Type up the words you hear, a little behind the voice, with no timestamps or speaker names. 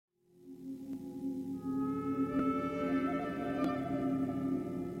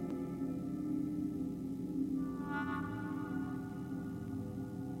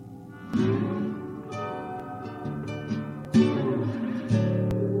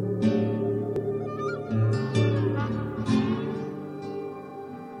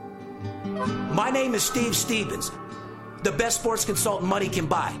name is Steve Stevens, the best sports consultant money can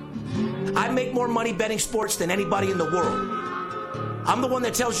buy. I make more money betting sports than anybody in the world. I'm the one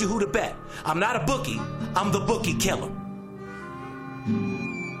that tells you who to bet. I'm not a bookie. I'm the bookie killer.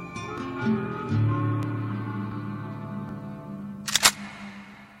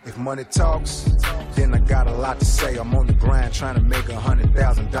 If money talks, then I got a lot to say. I'm on the grind trying to make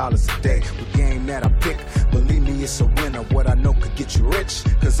 $100,000 a day. The game that I pick, believe me, it's a winner. What I know could get you rich,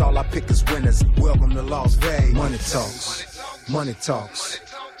 cause all I pick is winners. Welcome to Las Vegas. Money talks, money talks.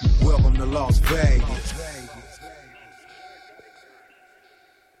 Welcome to Las Vegas.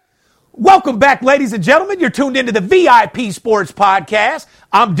 Welcome back, ladies and gentlemen. You're tuned into the VIP Sports Podcast.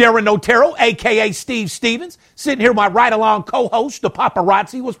 I'm Darren Otero, a.k.a. Steve Stevens. Sitting here with my ride-along co-host, the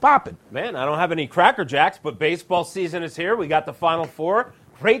paparazzi. What's popping? Man, I don't have any Cracker Jacks, but baseball season is here. We got the Final Four.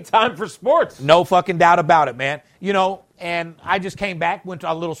 Great time for sports. No fucking doubt about it, man. You know, and I just came back, went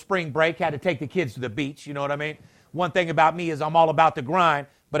to a little spring break, had to take the kids to the beach. You know what I mean? One thing about me is I'm all about the grind,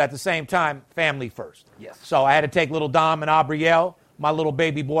 but at the same time, family first. Yes. So I had to take little Dom and Abrielle, my little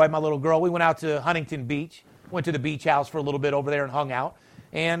baby boy, my little girl. We went out to Huntington Beach, went to the beach house for a little bit over there and hung out,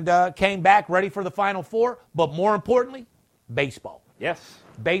 and came back ready for the Final Four, but more importantly, baseball. Yes.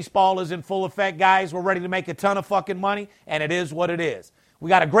 Baseball is in full effect, guys. We're ready to make a ton of fucking money, and it is what it is. We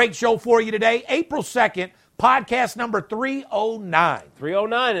got a great show for you today, April 2nd, podcast number 309.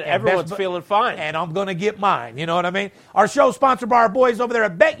 309, and everyone's feeling fine. And I'm going to get mine, you know what I mean? Our show's sponsored by our boys over there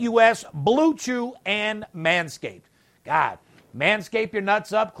at BetUS, Blue Chew, and Manscaped. God, Manscape your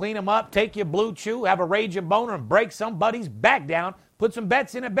nuts up, clean them up, take your Blue Chew, have a raging boner, and break somebody's back down. Put some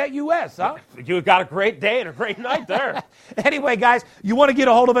bets in at BetUS, huh? You got a great day and a great night there. Anyway, guys, you want to get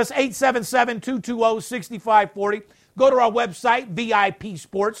a hold of us, 877-220-6540. Go to our website,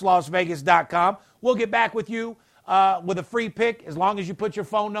 VIPSportsLasVegas.com. We'll get back with you with a free pick. As long as you put your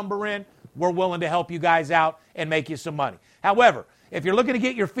phone number in, we're willing to help you guys out and make you some money. However, if you're looking to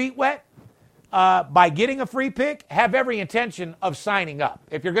get your feet wet, by getting a free pick, have every intention of signing up.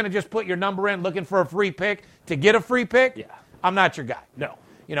 If you're going to just put your number in looking for a free pick to get a free pick, I'm not your guy. No.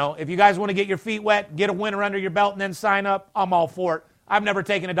 You know, if you guys want to get your feet wet, get a winner under your belt, and then sign up, I'm all for it. I've never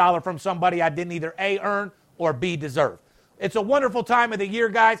taken a dollar from somebody I didn't either A, earn, or B, deserve. It's a wonderful time of the year,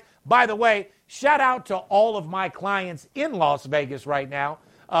 guys. By the way, shout out to all of my clients in Las Vegas right now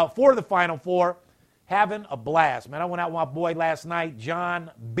for the Final Four. Having a blast, man. I went out with my boy last night,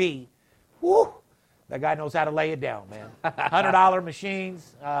 John B. Woo! That guy knows how to lay it down, man. $100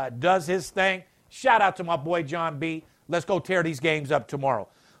 machines, does his thing. Shout out to my boy John B. Let's go tear these games up tomorrow.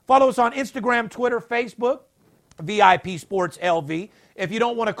 Follow us on Instagram, Twitter, Facebook, VIP Sports LV. If you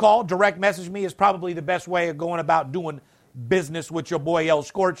don't want to call, direct message me is probably the best way of going about doing business with your boy El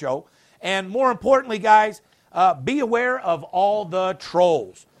Scorcho. And more importantly, guys, be aware of all the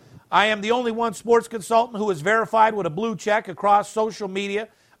trolls. I am the only one sports consultant who is verified with a blue check across social media.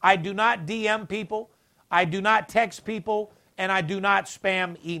 I do not DM people, I do not text people, and I do not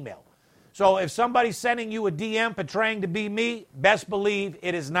spam email. So if somebody's sending you a DM portraying to be me, best believe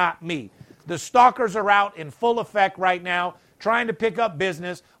it is not me. The stalkers are out in full effect right now, trying to pick up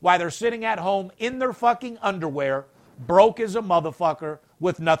business while they're sitting at home in their fucking underwear, broke as a motherfucker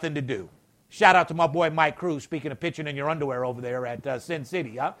with nothing to do. Shout out to my boy Mike Cruz, speaking of pitching in your underwear over there at Sin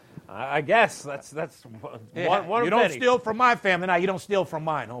City, huh? I guess that's one you don't steal from my family. Now, you don't steal from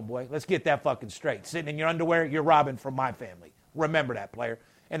mine, homeboy. Let's get that fucking straight. Sitting in your underwear, you're robbing from my family. Remember that, player.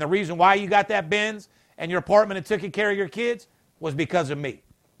 And the reason why you got that Benz and your apartment and took care of your kids was because of me.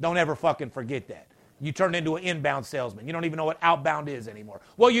 Don't ever fucking forget that. You turned into an inbound salesman. You don't even know what outbound is anymore.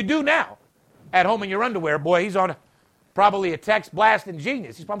 Well, you do now. At home in your underwear, boy, he's on probably a text blasting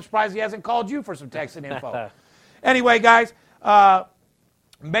genius. I'm surprised he hasn't called you for some texting info. Anyway, guys,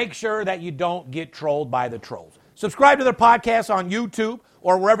 make sure that you don't get trolled by the trolls. Subscribe to their podcast on YouTube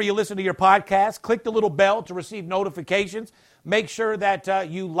or wherever you listen to your podcast. Click the little bell to receive notifications. Make sure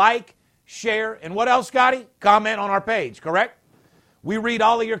that you like, share, and what else, Scotty? Comment on our page, correct? We read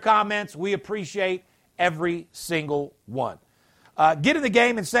all of your comments. We appreciate every single one. Get in the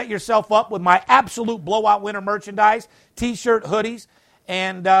game and set yourself up with my absolute blowout winter merchandise, T-shirt, hoodies,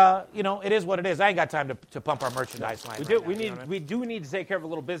 and, it is what it is. I ain't got time to pump our merchandise line. We do need to take care of a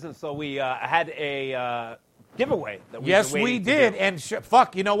little business, so we had a giveaway. Yes, we did. And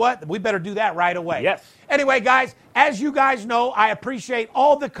fuck, you know what? We better do that right away. Yes. Anyway, guys, as you guys know, I appreciate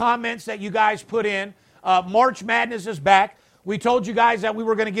all the comments that you guys put in. March Madness is back. We told you guys that we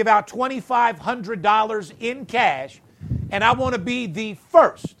were going to give out $2,500 in cash, and I want to be the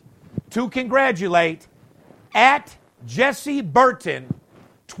first to congratulate at Jesse Burton,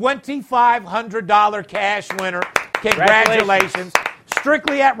 $2,500 cash winner. Congratulations.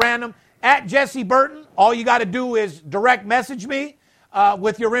 Strictly at random. at Jesse Burton. All you got to do is direct message me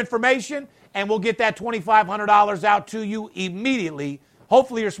with your information, and we'll get that $2,500 out to you immediately.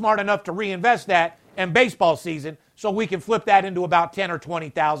 Hopefully you're smart enough to reinvest that in baseball season so we can flip that into about $10,000 or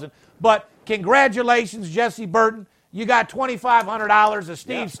 $20,000. But congratulations, Jesse Burton. You got $2,500 of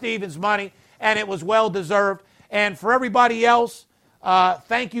Steve Stevens money, and it was well-deserved. And for everybody else,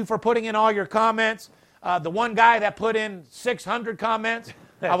 thank you for putting in all your comments. The one guy that put in 600 comments,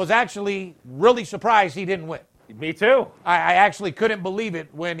 I was actually really surprised he didn't win. Me too. I actually couldn't believe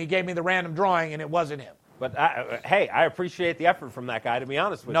it when he gave me the random drawing and it wasn't him. But, hey, I appreciate the effort from that guy, to be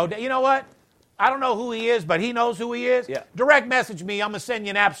honest with you. You know what? I don't know who he is, but he knows who he is. Yeah. Direct message me. I'm going to send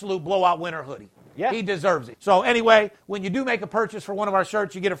you an absolute blowout winner hoodie. Yeah. He deserves it. So anyway, when you do make a purchase for one of our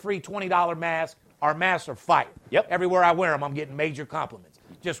shirts, you get a free $20 mask. Our masks are fire. Yep. Everywhere I wear them, I'm getting major compliments.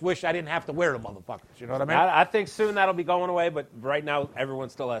 Just wish I didn't have to wear them, motherfuckers. You know what I mean? I think soon that'll be going away, but right now everyone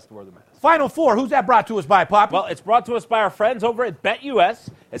still has to wear the mask. Final four. Who's that brought to us by, Poppy? Well, it's brought to us by our friends over at BetUS.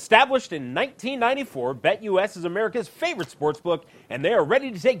 Established in 1994, BetUS is America's favorite sportsbook, and they are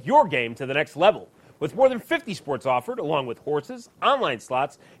ready to take your game to the next level. With more than 50 sports offered, along with horses, online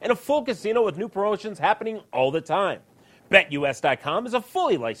slots, and a full casino with new promotions happening all the time. BetUS.com is a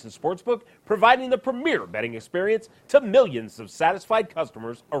fully licensed sportsbook providing the premier betting experience to millions of satisfied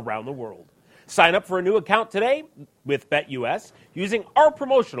customers around the world. Sign up for a new account today with BetUS using our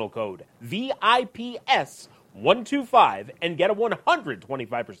promotional code VIPS125 and get a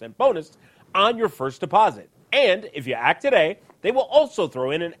 125% bonus on your first deposit. And if you act today, they will also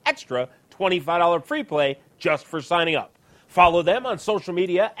throw in an extra $25 free play just for signing up. Follow them on social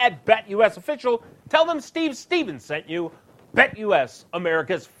media at BetUSOfficial. Tell them Steve Stevens sent you. BetUS,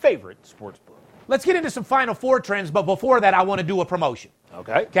 America's favorite sportsbook. Let's get into some Final Four trends, but before that, I want to do a promotion.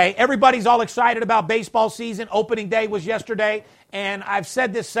 Okay. Everybody's all excited about baseball season. Opening day was yesterday, and I've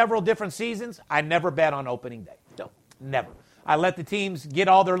said this several different seasons. I never bet on opening day. No. Never. I let the teams get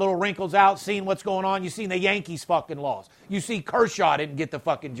all their little wrinkles out, seeing what's going on. You seen the Yankees fucking lost. You see Kershaw didn't get the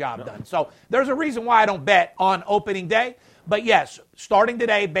fucking job done. So there's a reason why I don't bet on opening day. But yes, starting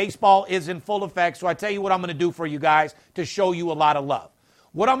today, baseball is in full effect. So I tell you what I'm going to do for you guys to show you a lot of love.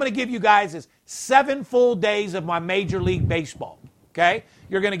 What I'm going to give you guys is 7 full days of my Major League Baseball. Okay?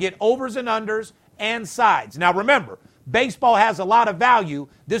 You're going to get overs and unders and sides. Now remember, baseball has a lot of value.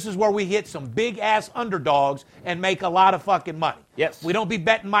 This is where we hit some big-ass underdogs and make a lot of fucking money. Yes. We don't be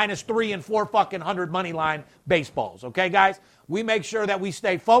betting -3 and 4 fucking 100 money line baseballs. Okay, guys? We make sure that we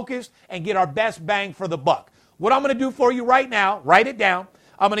stay focused and get our best bang for the buck. What I'm going to do for you right now, write it down.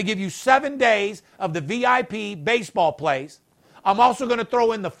 I'm going to give you 7 days of the VIP baseball plays. I'm also going to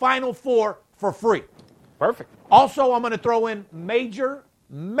throw in the Final Four for free. Perfect. Also, I'm going to throw in major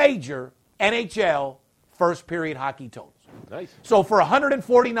NHL first period hockey totals. Nice. So for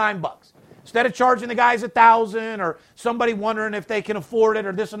 $149, instead of charging the guys $1,000 or somebody wondering if they can afford it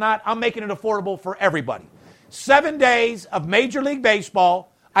or this or not, I'm making it affordable for everybody. 7 days of Major League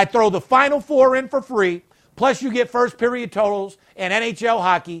Baseball. I throw the Final Four in for free. Plus, you get first period totals and NHL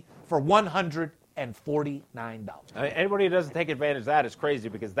hockey for $149. Anybody who doesn't take advantage of that is crazy,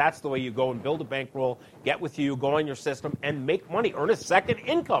 because that's the way you go and build a bankroll, get with you, go on your system, and make money, earn a second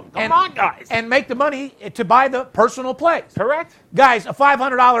income. Come on, guys. And make the money to buy the personal plays. Correct. Guys, a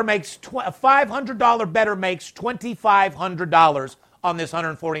 $500 better makes $2,500 on this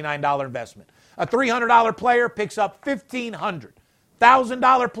 $149 investment. A $300 player picks up $1,500.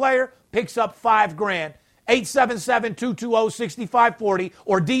 $1,000 player picks up $5,000. 877-220-6540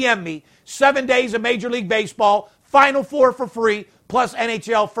 or DM me. 7 days of Major League Baseball, Final Four for free, plus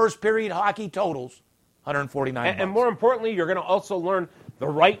NHL first period hockey totals, $149. And more importantly, you're going to also learn the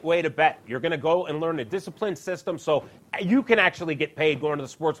right way to bet. You're going to go and learn a disciplined system so you can actually get paid going to the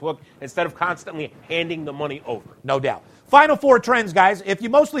sportsbook instead of constantly handing the money over. No doubt. Final Four trends, guys. If you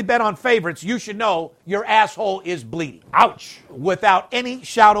mostly bet on favorites, you should know your asshole is bleeding. Ouch. Without any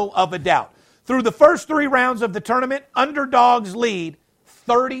shadow of a doubt. Through the first 3 rounds of the tournament, underdogs lead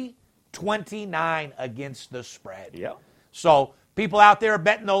 30-29 against the spread. Yeah. So people out there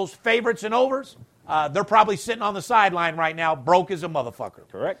betting those favorites and overs, they're probably sitting on the sideline right now, broke as a motherfucker.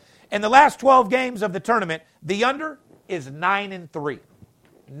 Correct. In the last 12 games of the tournament, the under is 9-3.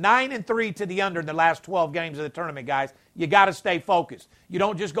 9-3 to the under in the last 12 games of the tournament, guys. You got to stay focused. You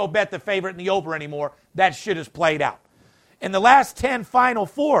don't just go bet the favorite and the over anymore. That shit is played out. In the last 10 Final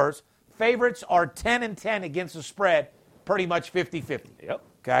Fours, favorites are 10-10 against the spread, pretty much 50-50. Yep.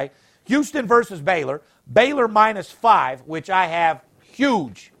 Okay? Houston versus Baylor. Baylor -5, which I have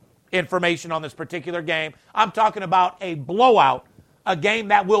huge information on this particular game. I'm talking about a blowout, a game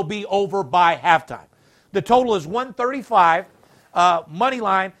that will be over by halftime. The total is 135. Money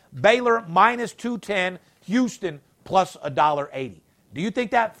line, Baylor minus 210, Houston plus $1.80. Do you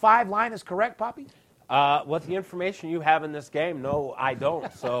think that 5 line is correct, Poppy? With the information you have in this game, no, I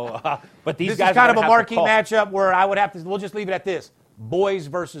don't. So, but these This guys is kind are of a gonna have marquee to call. matchup where I would have to, we'll just leave it at this. Boys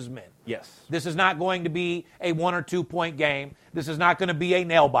versus men. Yes. This is not going to be a 1 or 2 point game. This is not going to be a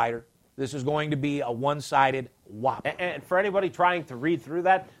nail biter. This is going to be a one-sided whopper. And for anybody trying to read through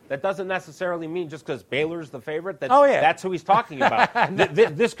that, that doesn't necessarily mean just because Baylor's the favorite that that's who he's talking about.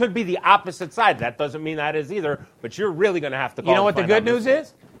 This could be the opposite side. That doesn't mean that is either, but you're really going to have to call. You know what the good news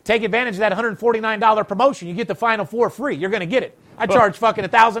is? Take advantage of that $149 promotion. You get the Final Four free. You're going to get it. I charge fucking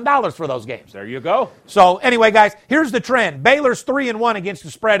 $1,000 for those games. There you go. So anyway, guys, here's the trend. Baylor's 3-1 against the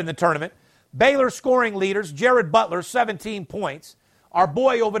spread in the tournament. Baylor scoring leaders, Jared Butler, 17 points. Our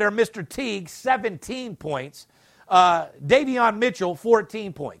boy over there, Mr. Teague, 17 points. Davion Mitchell,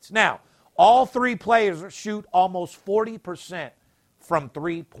 14 points. Now, all 3 players shoot almost 40% from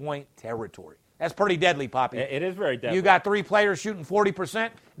 3-point territory. That's pretty deadly, Poppy. It is very deadly. You got 3 players shooting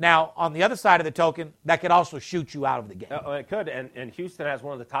 40%. Now, on the other side of the token, that could also shoot you out of the game. It could, and Houston has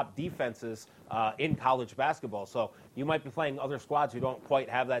one of the top defenses in college basketball. So you might be playing other squads who don't quite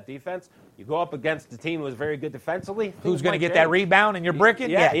have that defense. You go up against a team who is very good defensively. Who's going to get that rebound and you're bricking?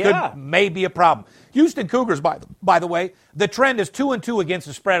 Yeah. Could may be a problem. Houston Cougars, by the way, the trend is 2-2 against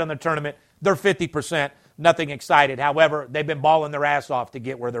the spread on the tournament. They're 50%. Nothing excited. However, they've been balling their ass off to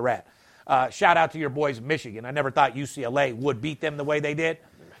get where they're at. Shout out to your boys, Michigan. I never thought UCLA would beat them the way they did.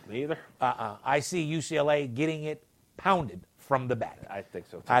 Me either. I see UCLA getting it pounded from the back. I think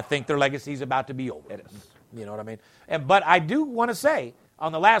so, too. I think their legacy is about to be over. It is. You know what I mean? But I do want to say,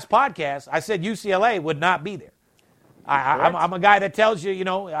 on the last podcast, I said UCLA would not be there. I'm a guy that tells you,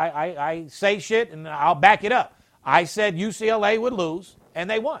 I say shit and I'll back it up. I said UCLA would lose, and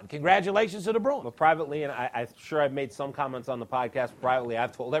they won. Congratulations to the Bruins. Well, privately, and I'm sure I've made some comments on the podcast, privately,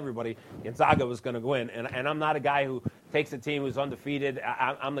 I've told everybody Gonzaga was going to win. And I'm not a guy who takes a team who's undefeated.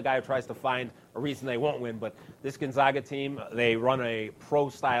 I'm the guy who tries to find a reason they won't win. But this Gonzaga team, they run a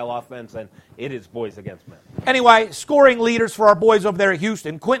pro-style offense, and it is boys against men. Anyway, scoring leaders for our boys over there at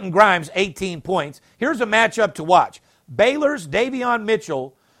Houston. Quentin Grimes, 18 points. Here's a matchup to watch. Baylor's Davion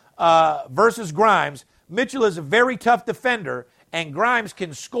Mitchell versus Grimes. Mitchell is a very tough defender, and Grimes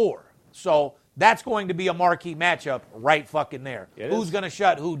can score. So that's going to be a marquee matchup right fucking there. Who's going to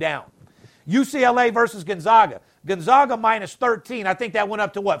shut who down? UCLA versus Gonzaga. Gonzaga minus 13. I think that went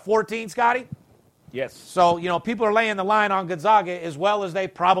up to what, 14, Scotty? Yes. So, people are laying the line on Gonzaga as well as they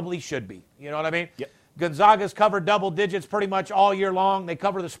probably should be. You know what I mean? Yep. Gonzaga's covered double digits pretty much all year long. They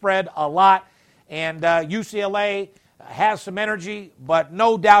cover the spread a lot. And UCLA has some energy, but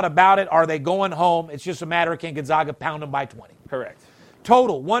no doubt about it, are they going home? It's just a matter of can Gonzaga pound them by 20. Correct.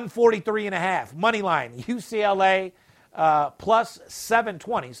 Total, 143.5. Money line, UCLA plus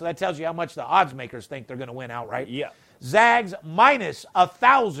 720. So that tells you how much the odds makers think they're going to win outright. Yeah. Zags minus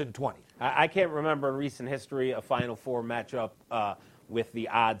 1,020. I can't remember in recent history a Final Four matchup with the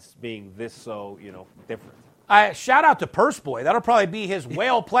odds being this so, different. Shout out to Purse Boy. That'll probably be his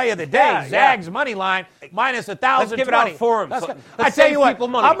whale play of the day. Zags money line minus 1,020. Let's give it out for him. I tell you what,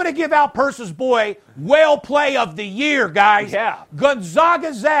 I'm going to give out Purse's Boy whale play of the year, guys. Yeah.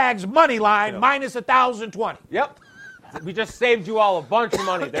 Gonzaga Zags money line minus 1,020. Yep. We just saved you all a bunch of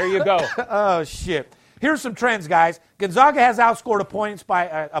money. There you go. Oh, shit. Here's some trends, guys. Gonzaga has outscored opponents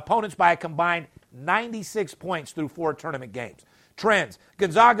by a combined 96 points through 4 tournament games. Trends.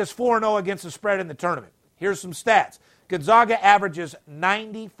 Gonzaga's 4-0 against the spread in the tournament. Here's some stats. Gonzaga averages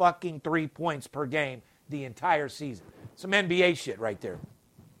 90 fucking 3 points per game the entire season. Some NBA shit right there.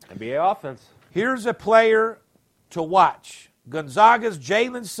 NBA offense. Here's a player to watch. Gonzaga's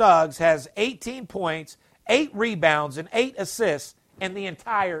Jalen Suggs has 18 points, 8 rebounds, and 8 assists in the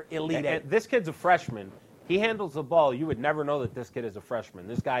entire Elite Eight. This kid's a freshman. He handles the ball. You would never know that this kid is a freshman.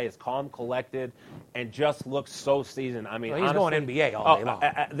 This guy is calm, collected, and just looks so seasoned. I mean, he's honestly, going NBA all day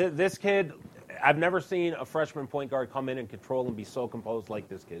long. This kid, I've never seen a freshman point guard come in and control and be so composed like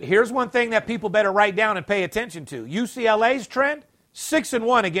this kid. Here's one thing that people better write down and pay attention to. UCLA's trend,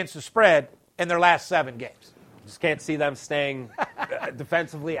 6-1 against the spread in their last 7 games. Just can't see them staying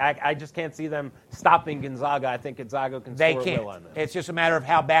defensively. I just can't see them stopping Gonzaga. I think Gonzaga can score a will on them. It's just a matter of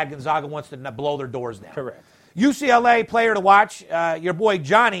how bad Gonzaga wants to blow their doors down. Correct. UCLA player to watch, your boy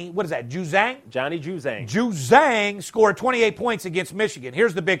Johnny, what is that, Juzang? Johnny Juzang. Juzang scored 28 points against Michigan.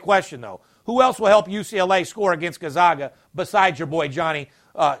 Here's the big question, though. Who else will help UCLA score against Gonzaga besides your boy Johnny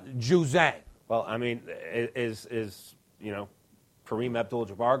Juzang? Well, I mean, is Kareem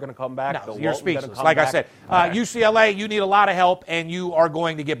Abdul-Jabbar going to come back? No, you're speechless. Like I said, UCLA, you need a lot of help, and you are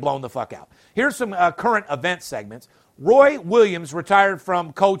going to get blown the fuck out. Here's some current event segments. Roy Williams retired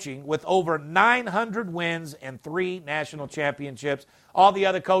from coaching with over 900 wins and 3 national championships. All the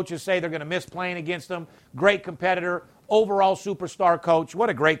other coaches say they're going to miss playing against him. Great competitor, overall superstar coach. What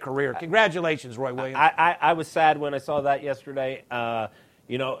a great career. Congratulations, Roy Williams. I was sad when I saw that yesterday.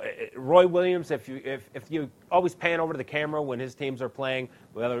 Roy Williams, if you always pan over to the camera when his teams are playing,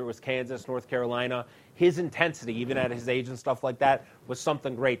 whether it was Kansas, North Carolina, his intensity, even at his age and stuff like that, was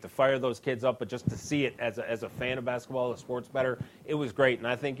something great to fire those kids up. But just to see it as a fan of basketball, a sports bettor, it was great, and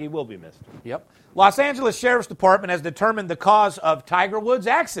I think he will be missed. Yep. Los Angeles Sheriff's Department has determined the cause of Tiger Woods'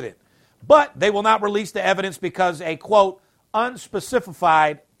 accident, but they will not release the evidence because a, quote,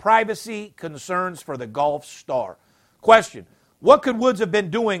 unspecified privacy concerns for the golf star. Question. What could Woods have been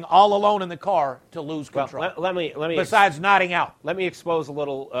doing all alone in the car to lose control? Well, let me besides nodding out. Let me expose a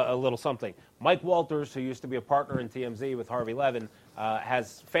little something. Mike Walters, who used to be a partner in TMZ with Harvey Levin,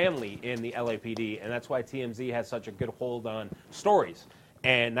 has family in the LAPD, and that's why TMZ has such a good hold on stories.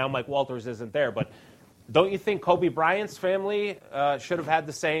 And now Mike Walters isn't there. But don't you think Kobe Bryant's family should have had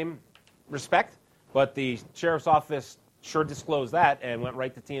the same respect? But the sheriff's office sure disclosed that and went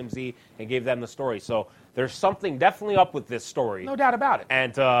right to TMZ and gave them the story. So there's something definitely up with this story. No doubt about it.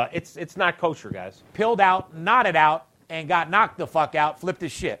 And it's not kosher, guys. Pilled out, nodded out, and got knocked the fuck out, flipped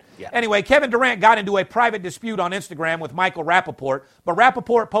his shit. Yeah. Anyway, Kevin Durant got into a private dispute on Instagram with Michael Rappaport, but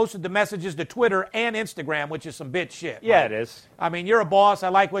Rappaport posted the messages to Twitter and Instagram, which is some bitch shit. Yeah, right? it is. I mean, you're a boss. I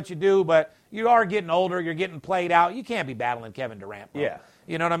like what you do, but you are getting older. You're getting played out. You can't be battling Kevin Durant, bro. Yeah.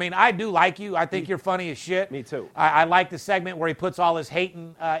 You know what I mean? I do like you. I think you're funny as shit. Me too. I like the segment where he puts all his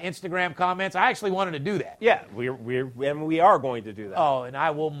hating Instagram comments. I actually wanted to do that. Yeah, we are going to do that. Oh, and I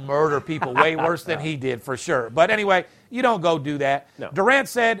will murder people way worse than he did for sure. But anyway, you don't go do that. No. Durant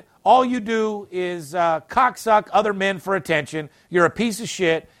said, all you do is cocksuck other men for attention. You're a piece of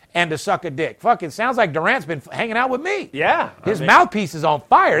shit and to suck a dick. Fucking sounds like Durant's been hanging out with me. Yeah. His mouthpiece is on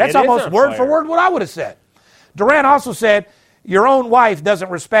fire. That's It is almost on word for fire. word what I would have said. Durant also said, your own wife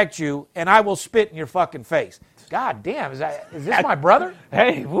doesn't respect you, and I will spit in your fucking face. God damn, is this my brother?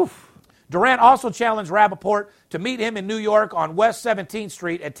 Hey, woof. Durant also challenged Rappaport to meet him in New York on West 17th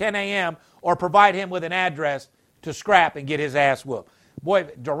Street at 10 a.m. or provide him with an address to scrap and get his ass whooped. Boy,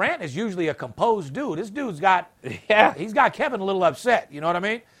 Durant is usually a composed dude. This dude's got, he's got Kevin a little upset. You know what I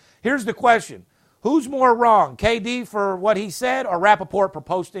mean? Here's the question. Who's more wrong, KD for what he said or Rappaport for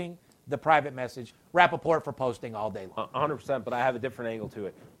posting the private message? Rappaport for posting all day long. 100%, but I have a different angle to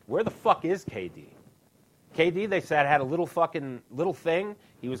it. Where the fuck is KD? KD, they said, had a little thing.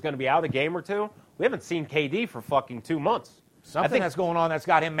 He was going to be out a game or two. We haven't seen KD for fucking 2 months. Something that's going on that's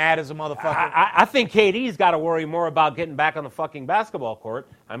got him mad as a motherfucker. I think KD's got to worry more about getting back on the fucking basketball court.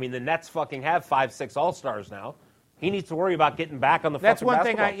 I mean, the Nets fucking have 5-6 All-Stars now. He needs to worry about getting back on the That's fucking one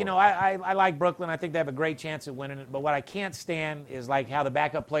basketball thing court. I like Brooklyn. I think they have a great chance at winning it. But what I can't stand is like how the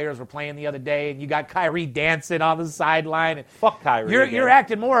backup players were playing the other day, and you got Kyrie dancing on the sideline. And Fuck Kyrie. You're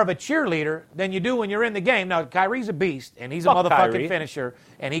acting more of a cheerleader than you do when you're in the game. Now Kyrie's a beast, and he's a motherfucking Kyrie. finisher,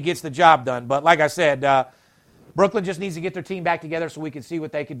 and he gets the job done. But like I said, Brooklyn just needs to get their team back together so we can see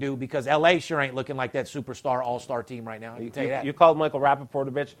what they can do because L.A. sure ain't looking like that superstar all-star team right now. I can tell you that. You called Michael Rappaport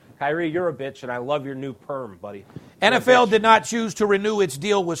a bitch. Kyrie, you're a bitch, and I love your new perm, buddy. NFL did not choose to renew its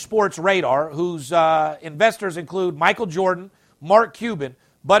deal with Sports Radar, whose investors include Michael Jordan, Mark Cuban,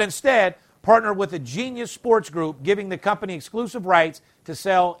 but instead partnered with a Genius Sports Group, giving the company exclusive rights to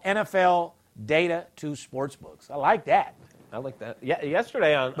sell NFL data to sportsbooks. I like that. I like that. Yeah,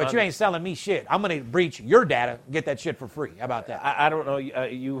 yesterday on... But you ain't selling me shit. I'm going to breach your data, get that shit for free. How about that? I don't know.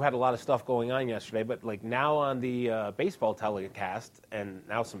 You had a lot of stuff going on yesterday, but like now on the baseball telecast and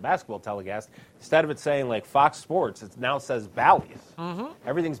now some basketball telecast, instead of it saying like Fox Sports, it now says Bally's. Mm-hmm.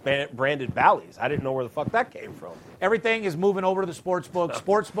 Everything's branded Bally's. I didn't know where the fuck that came from. Everything is moving over to the sports books.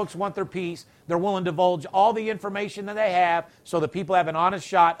 Sports books want their piece. They're willing to divulge all the information that they have so that people have an honest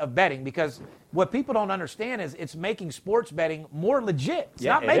shot of betting because what people don't understand is it's making sports betting more legit. It's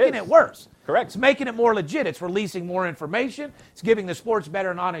not making it worse. Correct. It's making it more legit. It's releasing more information. It's giving the sports bettor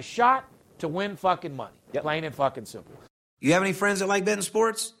an honest shot to win fucking money. Yep. Plain and fucking simple. You have any friends that like betting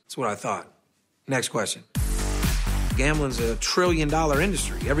sports? That's what I thought. Next question. Gambling's a $1 trillion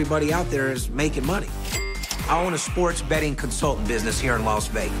industry. Everybody out there is making money. I own a sports betting consultant business here in Las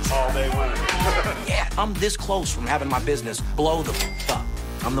Vegas. All day winning. Yeah, I'm this close from having my business blow the up.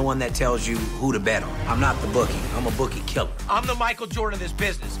 I'm the one that tells you who to bet on. I'm not the bookie. I'm a bookie killer. I'm the Michael Jordan of this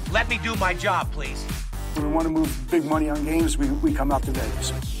business. Let me do my job, please. When we want to move big money on games, we come out to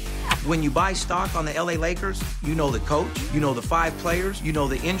Vegas. When you buy stock on the LA Lakers, you know the coach, you know the 5 players, you know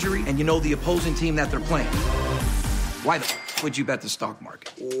the injury, and you know the opposing team that they're playing. Why the would you bet the stock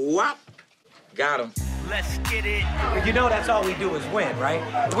market? Whop. Got him. Let's get it. You know that's all we do is win, right?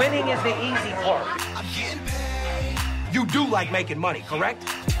 Winning is the easy part. I'm getting paid. You do like making money, correct?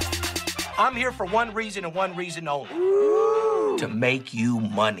 I'm here for one reason and one reason only. To make you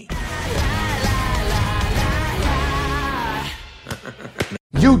money.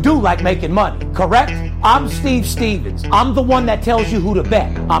 You do like making money, correct? I'm Steve Stevens. I'm the one that tells you who to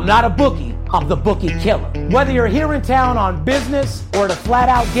bet. I'm not a bookie. I'm the bookie killer. Whether you're here in town on business or to flat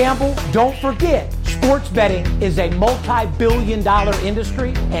out gamble, don't forget, sports betting is a multi-billion-dollar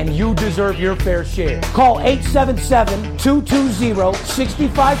industry and you deserve your fair share. Call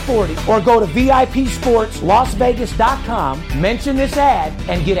 877-220-6540 or go to VIPSportsLasVegas.com, mention this ad,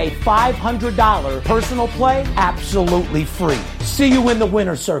 and get a $500 personal play absolutely free. See you in the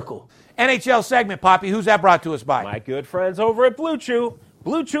winner's circle. NHL segment, Poppy. Who's that brought to us by? My good friends over at Blue Chew.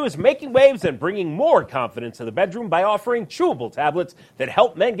 Blue Chew is making waves and bringing more confidence to the bedroom by offering chewable tablets that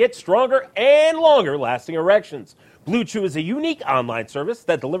help men get stronger and longer-lasting erections. Blue Chew is a unique online service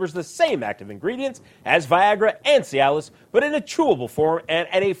that delivers the same active ingredients as Viagra and Cialis, but in a chewable form and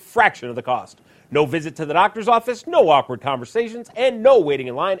at a fraction of the cost. No visit to the doctor's office, no awkward conversations, and no waiting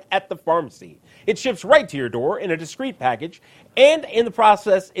in line at the pharmacy. It ships right to your door in a discreet package, and in the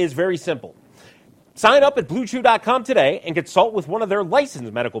process is very simple. Sign up at BlueChew.com today and consult with one of their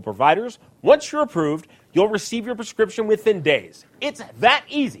licensed medical providers. Once you're approved, you'll receive your prescription within days. It's that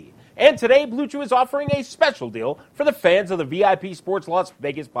easy. And today, Blue Chew is offering a special deal for the fans of the VIP Sports Las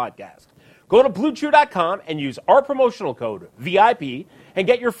Vegas podcast. Go to BlueChew.com and use our promotional code VIP and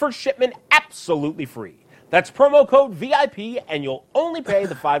get your first shipment absolutely free. That's promo code VIP, and you'll only pay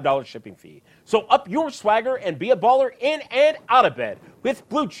the $5 shipping fee. So up your swagger and be a baller in and out of bed with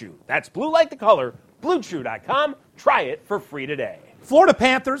Blue Chew. That's blue like the color, BlueChew.com. Try it for free today. Florida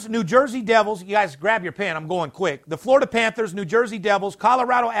Panthers, New Jersey Devils. You guys grab your pen. I'm going quick. The Florida Panthers, New Jersey Devils,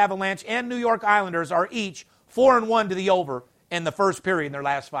 Colorado Avalanche, and New York Islanders are each 4-1 to the over in the first period in their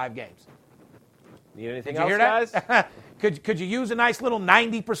last 5 games. Need anything Did you else, hear guys? that? Could you use a nice little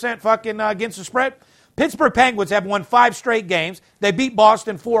 90% fucking against the spread? Pittsburgh Penguins have won 5 straight games. They beat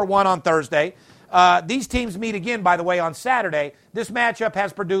Boston 4-1 on Thursday. These teams meet again, by the way, on Saturday. This matchup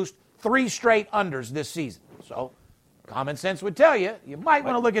has produced 3 straight unders this season. So common sense would tell you, you might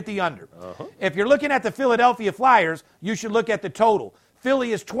want to look at the under. If you're looking at the Philadelphia Flyers, you should look at the total.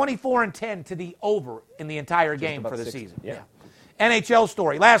 Philly is 24-10 to the over in the entire game for the 60, season. yeah. NHL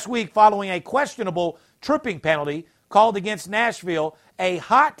story. Last week, following a questionable tripping penalty called against Nashville, a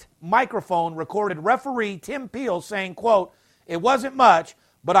hot microphone recorded referee Tim Peel saying, quote, "It wasn't much,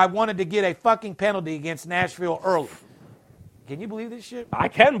 but I wanted to get a fucking penalty against Nashville early." Can you believe this shit? I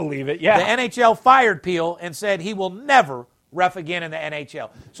can believe it, yeah. The NHL fired Peel and said he will never ref again in the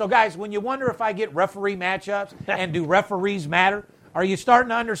NHL. So, guys, when you wonder if I get referee matchups and do referees matter, are you starting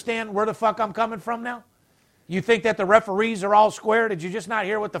to understand where the fuck I'm coming from now? You think that the referees are all square? Did you just not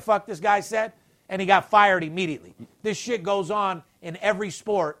hear what the fuck this guy said? And he got fired immediately. This shit goes on in every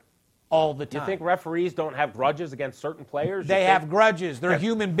sport all the time. You think referees don't have grudges against certain players? They have grudges. They're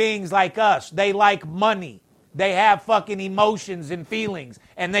human beings like us. They like money. They have fucking emotions and feelings,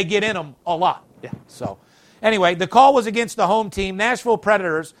 and they get in them a lot. Yeah. So, anyway, the call was against the home team, Nashville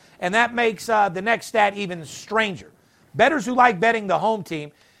Predators, and that makes the next stat even stranger. Bettors who like betting the home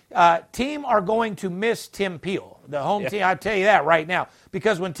team are going to miss Tim Peel. The home team, I'll tell you that right now.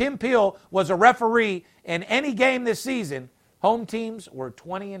 Because when Tim Peel was a referee in any game this season, home teams were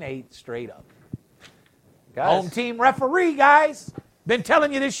 20-8 straight up. Guys. Home team referee, guys. Been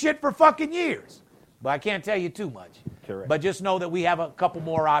telling you this shit for fucking years. But I can't tell you too much. Correct. But just know that we have a couple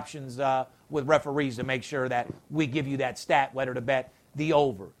more options with referees to make sure that we give you that stat, whether to bet the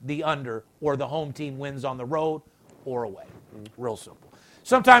over, the under, or the home team wins on the road or away. Real simple.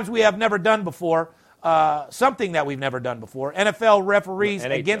 Sometimes we have never done before, something that we've never done before, NFL referees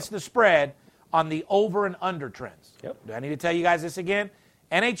NHL. against the spread on the over and under trends. Yep. Do I need to tell you guys this again?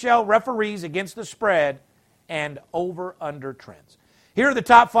 NHL referees against the spread and over-under trends. Here are the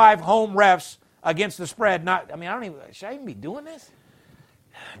top 5 home refs against the spread. Should I even be doing this?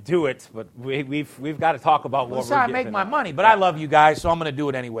 Do it, but we've got to talk about what That's we're how I giving make my out. money, but I love you guys, so I'm going to do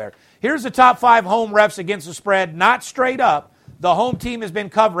it anywhere. Here's the top 5 home refs against the spread, not straight up. The home team has been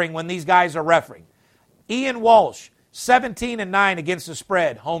covering when these guys are refereeing. Ian Walsh, 17-9 against the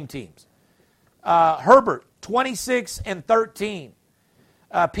spread, home teams. Herbert, 26-13.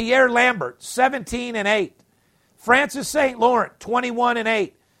 Pierre Lambert, 17-8. Francis St. Laurent,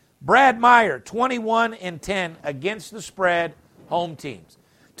 21-8. Brad Meyer, 21-10 against the spread, home teams.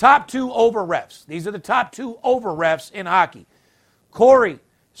 Top 2 over refs. These are the top 2 over refs in hockey. Corey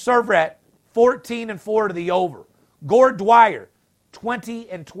Servret, 14-4 to the over. Gord Dwyer,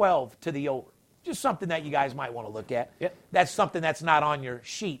 20-12 to the over. Just something that you guys might want to look at. Yep. That's something that's not on your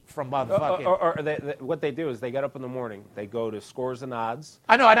sheet from motherfucking. What they do is they get up in the morning, they go to Scores and Odds.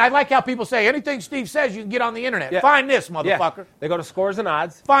 I know, and I like how people say anything Steve says you can get on the internet. Yeah. Find this, motherfucker. Yeah. They go to Scores and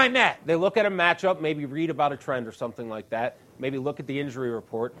Odds. Find that. They look at a matchup, maybe read about a trend or something like that. Maybe look at the injury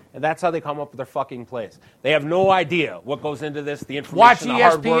report, and that's how they come up with their fucking plays. They have no idea what goes into this, the information, Watch the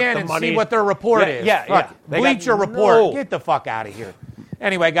hard work, ESPN the and money. see what their report is. Yeah. Fuck it. They Bleacher got Report. no- Get the fuck out of here.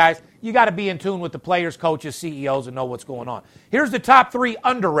 Anyway, guys, you got to be in tune with the players, coaches, CEOs, and know what's going on. Here's the top 3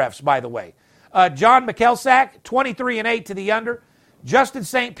 under refs, by the way. John McKelsack, 23-8 to the under. Justin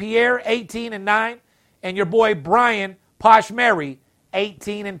St. Pierre, 18-9. And your boy Brian Posh Mary,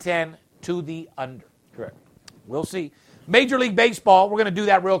 18-10 to the under. Correct. We'll see. Major League Baseball, we're going to do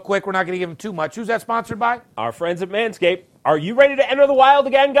that real quick. We're not going to give them too much. Who's that sponsored by? Our friends at Manscaped. Are you ready to enter the wild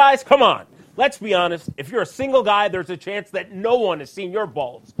again, guys? Come on. Let's be honest. If you're a single guy, there's a chance that no one has seen your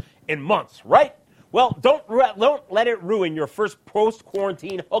balls in months, right? Well, don't let it ruin your first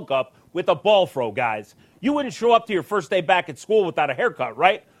post-quarantine hookup with a ball fro, guys. You wouldn't show up to your first day back at school without a haircut,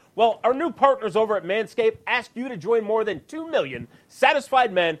 right? Well, our new partners over at Manscaped ask you to join more than 2 million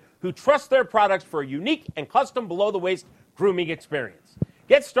satisfied men who trust their products for a unique and custom below-the-waist grooming experience.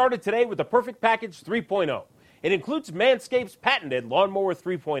 Get started today with the Perfect Package 3.0. It includes Manscaped's patented Lawnmower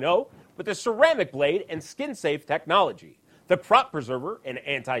 3.0 with a ceramic blade and skin-safe technology, the Crop Preserver, an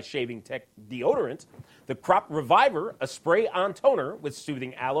anti-shaving deodorant, the Crop Reviver, a spray-on toner with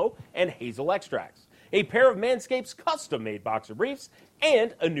soothing aloe and hazel extracts, a pair of Manscaped's custom-made boxer briefs,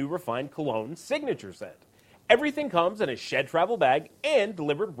 and a new refined cologne signature scent. Everything comes in a shed travel bag and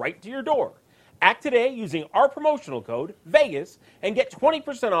delivered right to your door. Act today using our promotional code, VEGAS, and get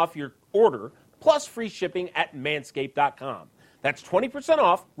 20% off your order plus free shipping at manscaped.com. That's 20%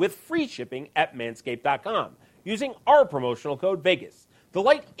 off with free shipping at manscaped.com using our promotional code, VEGAS. The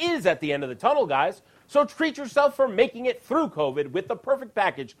light is at the end of the tunnel, guys, so treat yourself for making it through COVID with the Perfect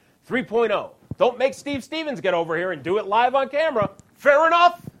Package 3.0. Don't make Steve Stevens get over here and do it live on camera. Fair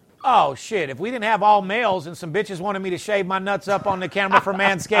enough? Oh, shit. If we didn't have all males and some bitches wanted me to shave my nuts up on the camera for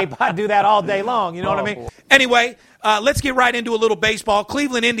Manscaped, I'd do that all day long. You know what I mean? Anyway, let's get right into a little baseball.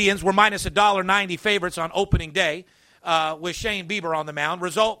 Cleveland Indians were minus $1.90 favorites on opening day with Shane Bieber on the mound.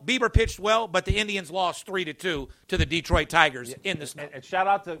 Result, Bieber pitched well, but the Indians lost 3-2 to the Detroit Tigers in the snow. And shout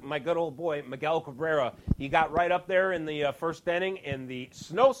out to my good old boy, Miguel Cabrera. He got right up there in the first inning in the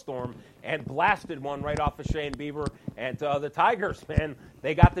snowstorm and blasted one right off of Shane Bieber. And the Tigers, man,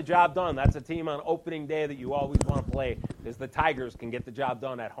 they got the job done. That's a team on opening day that you always want to play because the Tigers can get the job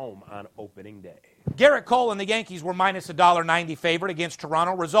done at home on opening day. Garrett Cole and the Yankees were minus $1.90 favorite against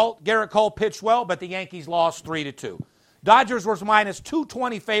Toronto. Result, Garrett Cole pitched well, but the Yankees lost 3-2. Dodgers were minus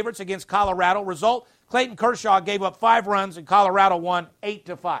 220 favorites against Colorado. Result, Clayton Kershaw gave up 5 runs and Colorado won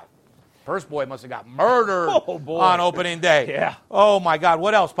 8-5. First boy must have got murdered on opening day. Yeah. Oh, my God.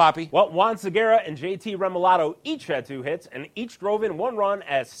 What else, Poppy? Well, Juan Segura and JT Remolato each had 2 hits, and each drove in 1 run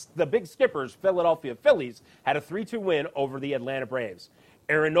as the big skippers, Philadelphia Phillies, had a 3-2 win over the Atlanta Braves.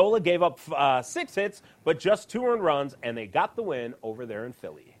 Aaron Nola gave up 6 hits, but just 2 earned runs, and they got the win over there in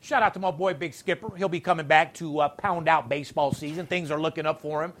Philly. Shout out to my boy Big Skipper. He'll be coming back to pound out baseball season. Things are looking up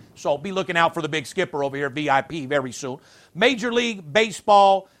for him, so be looking out for the Big Skipper over here at VIP very soon. Major League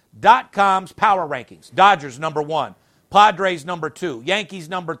Baseball.com's power rankings. Dodgers number 1, Padres number 2, Yankees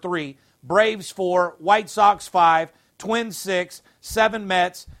number 3, Braves 4, White Sox 5, Twins 6, 7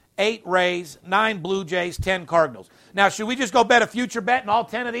 Mets, 8 Rays, 9 Blue Jays, 10 Cardinals. Now, should we just go bet a future bet in all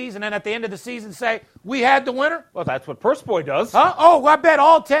 10 of these and then at the end of the season say, we had the winner? Well, that's what Purse Boy does. Huh? Oh, I bet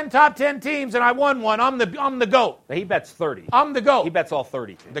all 10 top 10 teams and I won one. I'm the GOAT. He bets 30. I'm the GOAT. He bets all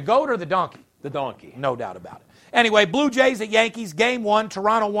 30. The GOAT or the donkey? The donkey. No doubt about it. Anyway, Blue Jays at Yankees, Game 1,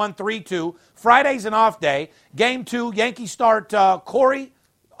 Toronto won 3-2. Friday's an off day. Game 2, Yankees start Corey,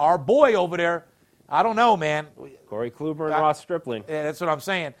 our boy over there. I don't know, man. Corey Kluber and Ross Stripling. Yeah, that's what I'm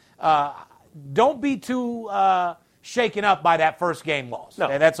saying. Don't be too shaken up by that first game loss. No.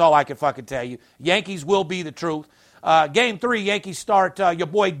 That's all I can fucking tell you. Yankees will be the truth. Game 3, Yankees start your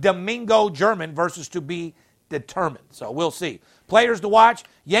boy Domingo German versus to be determined. So we'll see. Players to watch,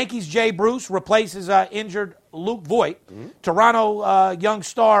 Yankees Jay Bruce replaces injured Luke Voit. Mm-hmm. Toronto young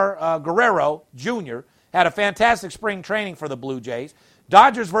star Guerrero Jr. had a fantastic spring training for the Blue Jays.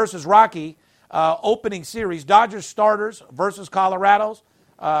 Dodgers versus Rocky opening series. Dodgers starters versus Colorado's.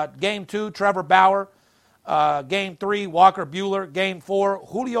 Game 2, Trevor Bauer. Game 3, Walker Buehler. Game 4,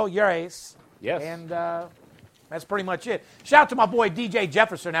 Julio Urias. Yes. And that's pretty much it. Shout out to my boy DJ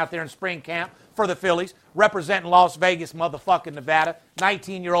Jefferson out there in spring camp for the Phillies, representing Las Vegas, motherfucking Nevada.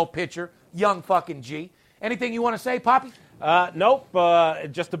 19-year-old pitcher, young fucking G. Anything you want to say, Poppy? Nope.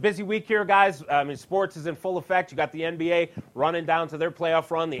 Just a busy week here, guys. I mean, sports is in full effect. You got the NBA running down to their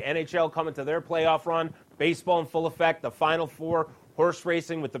playoff run, the NHL coming to their playoff run, baseball in full effect, the Final Four, horse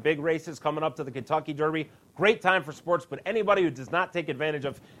racing with the big races coming up to the Kentucky Derby. Great time for sports, but anybody who does not take advantage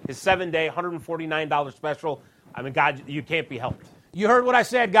of his 7-day, $149 special, I mean, God, you can't be helped. You heard what I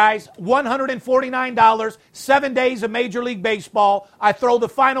said, guys. $149, 7 days of Major League Baseball. I throw the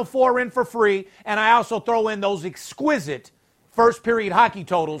Final Four in for free, and I also throw in those exquisite first period hockey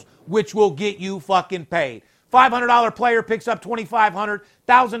totals, which will get you fucking paid. $500 player picks up $2,500.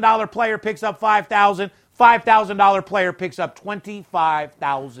 $1,000 player picks up $5,000. $5,000 player picks up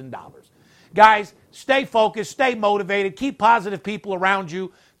 $25,000. Guys, stay focused, stay motivated, keep positive people around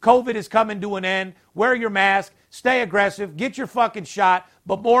you. COVID is coming to an end. Wear your mask. Stay aggressive. Get your fucking shot.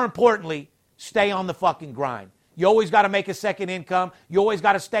 But more importantly, stay on the fucking grind. You always got to make a second income. You always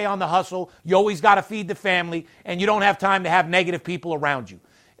got to stay on the hustle. You always got to feed the family. And you don't have time to have negative people around you.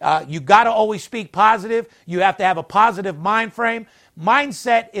 You got to always speak positive. You have to have a positive mind frame.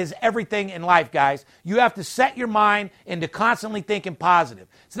 Mindset is everything in life, guys. You have to set your mind into constantly thinking positive.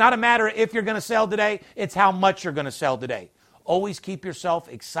 It's not a matter of if you're going to sell today. It's how much you're going to sell today. Always keep yourself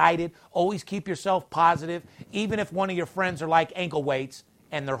excited. Always keep yourself positive, even if one of your friends are like ankle weights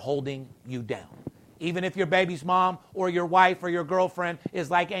and they're holding you down. Even if your baby's mom or your wife or your girlfriend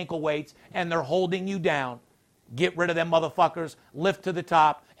is like ankle weights and they're holding you down, get rid of them motherfuckers, lift to the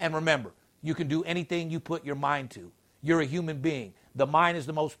top, and remember, you can do anything you put your mind to. You're a human being. The mind is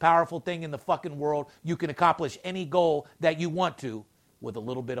the most powerful thing in the fucking world. You can accomplish any goal that you want to with a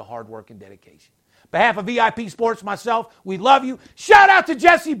little bit of hard work and dedication. On behalf of VIP Sports, myself, we love you. Shout out to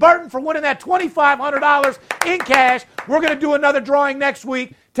Jesse Burton for winning that $2,500 in cash. We're going to do another drawing next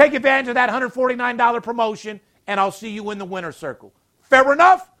week. Take advantage of that $149 promotion, and I'll see you in the winner's circle. Fair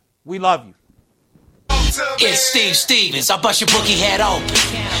enough? We love you. It's Steve Stevens. I bust your bookie head open.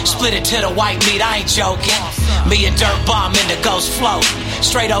 Split it to the white meat, I ain't joking. Me and Dirt Bomb in the ghost float.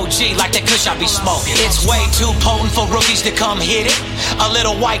 Straight OG like that kush I be smoking. It's way too potent for rookies to come hit it. A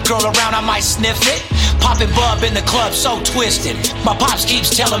little white girl around, I might sniff it. Poppin' bub in the club, so twisted. My pops keeps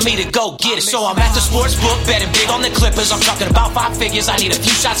telling me to go get it. So I'm at the sports book, betting big on the Clippers. I'm talking about 5 figures, I need a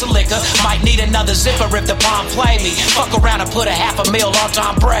few shots of liquor. Might need another zipper if the palm play me. Fuck around and put $500,000 on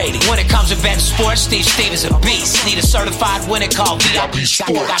Tom Brady. When it comes to betting sports, Steve Stevens a beast. Need a certified winner called VIP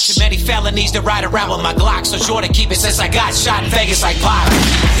Sports. Got too many felonies to ride around with my Glock, so sure to keep it since I got shot in Vegas like Potter.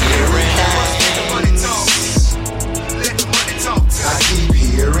 I keep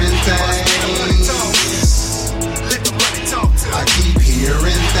hearing things. I keep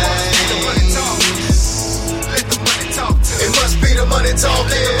hearing things. It must be the money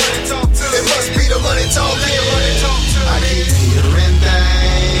talking.